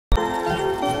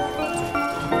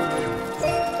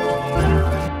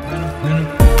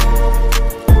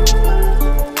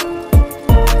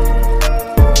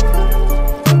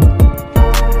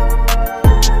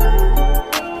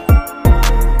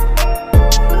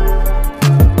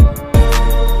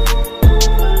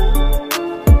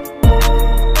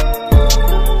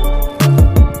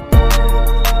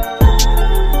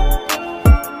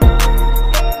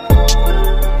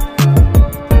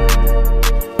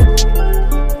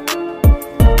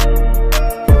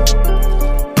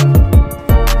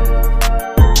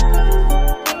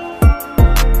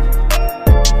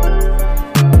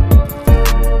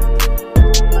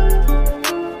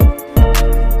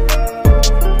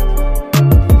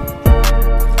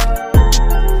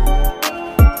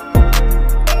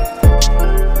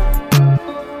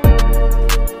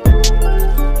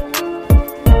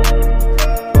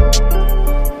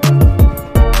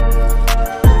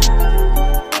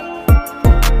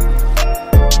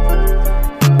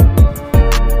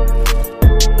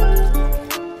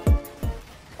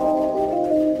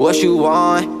what you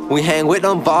want. We hang with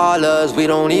them ballers, we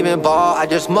don't even ball. I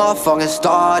just motherfucking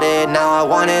started, now I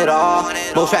want it all.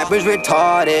 Most rappers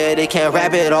retarded, they can't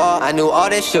rap it all. I knew all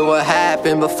this shit would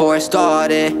happen before it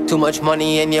started. Too much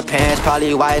money in your pants,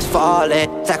 probably why it's falling.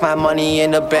 Stack my money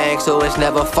in the bank so it's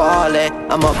never falling.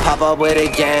 I'ma pop up with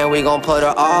it again, we gon' put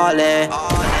her all in.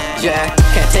 Yeah,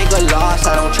 can't take a loss,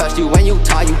 I don't trust you when you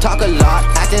talk a lot.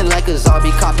 Acting like a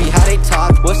zombie, copy how they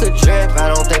talk. What's the drip? I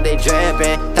don't think they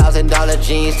drippin'. $1,000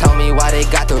 jeans, tell me why they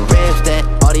got the ribs then.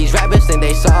 All these rappers think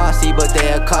they saucy, but they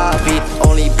a copy.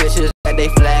 Only bitches that they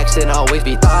flex and always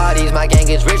be thotties. My gang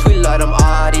is rich, we love them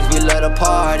oddies, we love to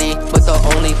party. But the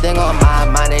only thing on my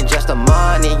mind ain't just the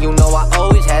money. You know I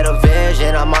always had a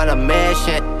vision, I'm on a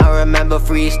mission. I remember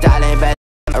freestyling back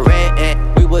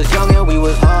written. We was young and we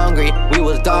was hungry, we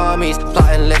was dummies,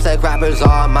 plotting lips like rappers,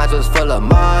 all minds was full of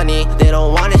money. They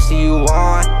don't wanna see you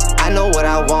on, I know what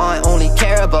I want, only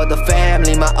care about the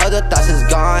family, my other thoughts is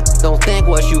gone. Don't think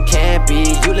what you can't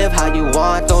be, you live how you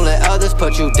want, don't let others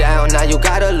put you down. Now you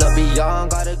gotta look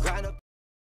beyond, gotta grind.